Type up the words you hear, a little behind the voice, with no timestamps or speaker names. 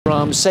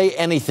From Say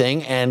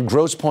Anything and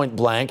Grosse Point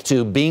Blank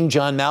to Being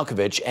John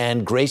Malkovich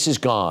and Grace is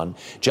Gone,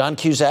 John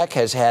Cusack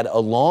has had a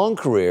long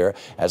career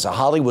as a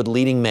Hollywood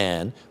leading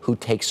man who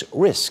takes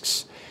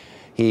risks.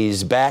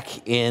 He's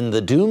back in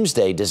the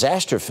doomsday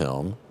disaster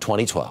film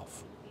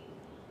 2012.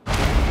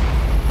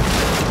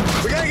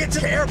 We gotta get to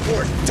the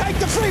airport. Take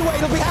the freeway,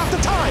 it'll be half the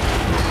time.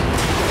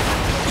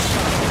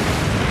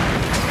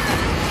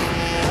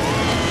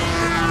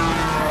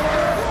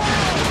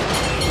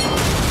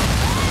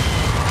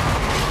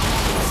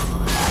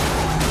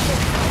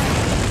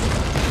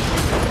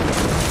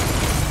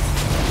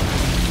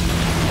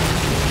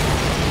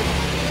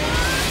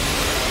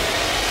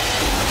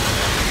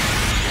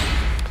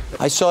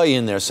 I saw you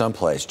in there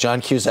someplace.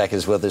 John Cusack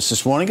is with us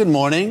this morning. Good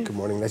morning. Good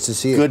morning. Nice to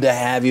see you. Good to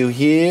have you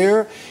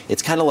here.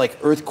 It's kind of like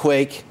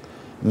Earthquake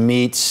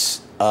meets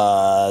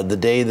The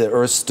Day the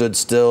Earth Stood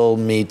Still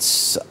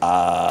meets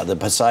The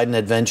Poseidon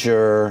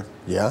Adventure.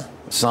 Yeah.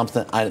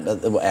 Something.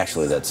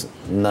 Actually, that's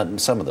not.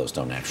 Some of those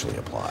don't actually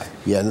apply.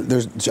 Yeah.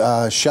 There's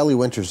Shelley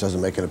Winters doesn't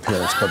make an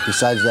appearance, but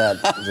besides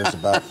that, just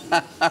about.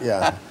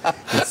 Yeah.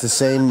 It's the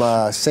same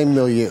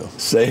milieu.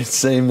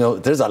 Same.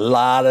 There's a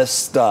lot of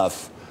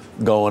stuff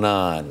going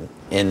on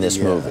in this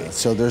movie.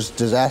 So there's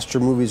disaster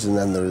movies, and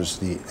then there's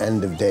the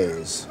end of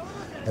days,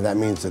 and that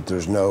means that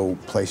there's no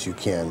place you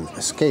can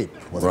escape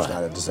when there's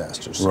not a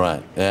disaster. So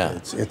right. Yeah.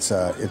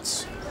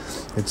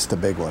 It's the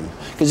big one.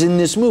 Because in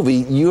this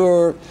movie,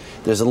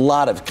 there's a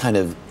lot of kind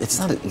of. It's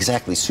not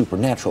exactly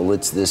supernatural.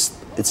 It's this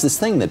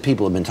thing that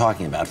people have been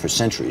talking about for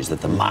centuries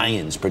that the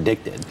Mayans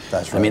predicted.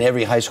 That's right. I mean,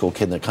 every high school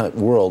kid in the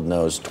world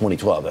knows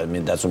 2012. I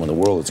mean, that's when the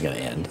world is going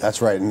to end.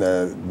 That's right. And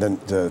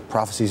the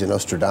prophecies of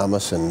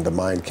Nostradamus and the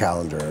Mayan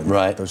calendar. And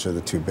right. Those are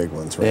the two big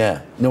ones, right?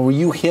 Yeah. Now, were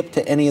you hip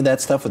to any of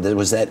that stuff?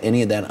 Was that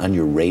any of that on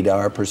your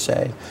radar per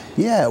se?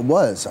 Yeah, it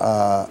was.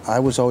 I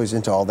was always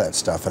into all that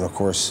stuff, and of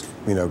course,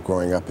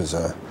 growing up as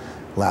a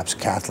lapsed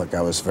Catholic,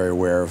 I was very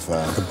aware of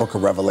the Book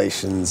of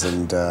Revelations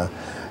and the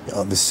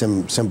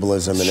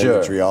symbolism and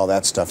imagery, all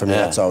that stuff. I mean,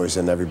 that's always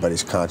in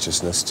everybody's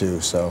consciousness too.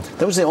 So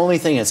that was the only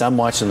thing as I'm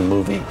watching the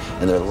movie,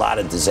 and there are a lot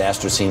of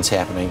disaster scenes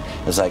happening.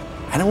 It's like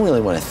I don't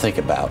really want to think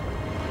about.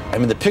 I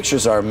mean, the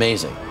pictures are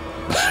amazing.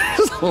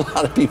 There's a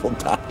lot of people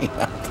dying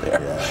out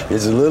there. Yeah.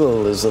 There's a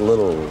little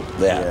of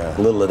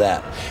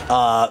that.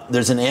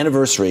 There's an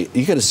anniversary.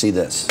 You got to see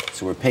this.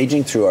 So we're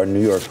paging through our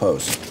New York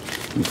Post.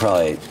 You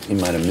might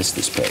have missed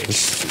this page. This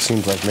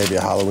seems like maybe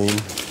a Halloween.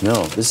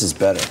 No, this is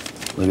better.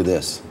 Look at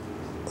this.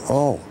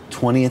 Oh.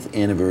 20th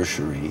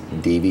anniversary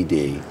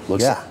DVD.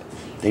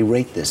 They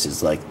rate this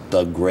as like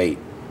the great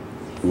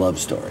love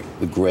story.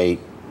 The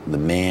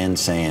man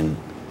saying,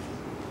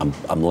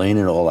 I'm laying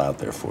it all out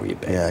there for you,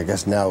 baby. Yeah, I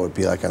guess now it would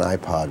be like an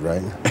iPod,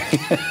 right?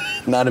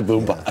 Not a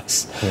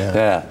boombox.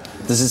 Yeah.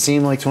 Does it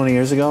seem like 20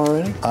 years ago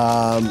already?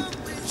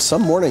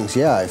 Some mornings,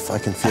 yeah, I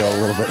can feel a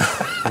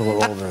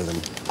little older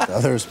than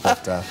others,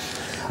 but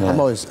I'm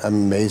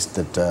amazed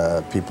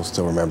that people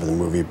still remember the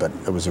movie. But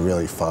it was a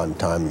really fun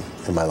time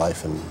in my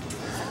life, and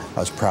I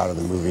was proud of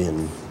the movie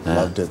and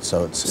loved it.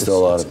 So it's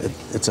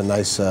a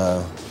nice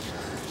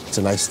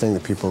thing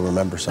that people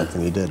remember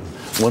something you did.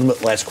 One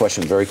last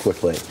question, very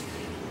quickly.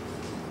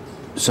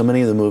 So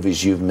many of the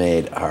movies you've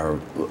made are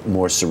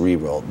more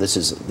cerebral. This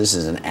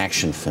is an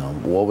action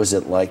film. What was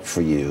it like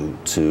for you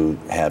to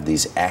have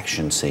these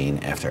action scene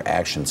after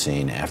action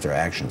scene after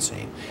action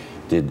scene?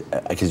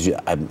 Because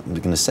I'm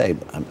going to say,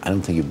 I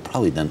don't think you've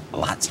probably done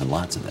lots and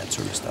lots of that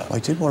sort of stuff. Well,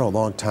 I did one a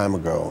long time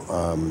ago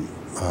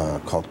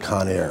called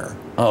Con Air.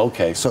 Oh,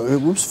 okay. So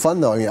it was fun,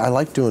 though. I mean, I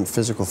like doing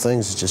physical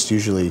things. It's just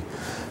usually,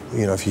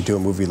 if you do a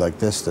movie like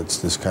this, that's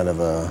this kind of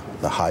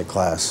the high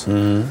class.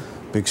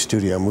 Big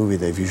studio movie,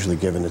 they've usually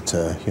given it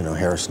to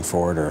Harrison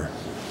Ford or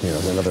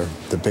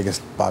the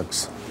biggest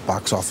box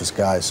office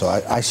guy. So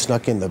I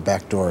snuck in the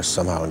back door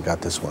somehow and got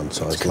this one.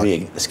 So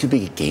this could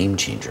be a game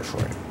changer for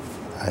you.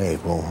 Hey,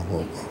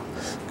 well,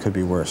 could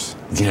be worse.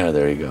 Yeah,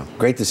 there you go.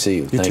 Great to see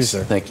you. You too,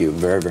 sir. Thank you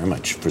very, very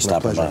much for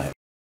stopping by.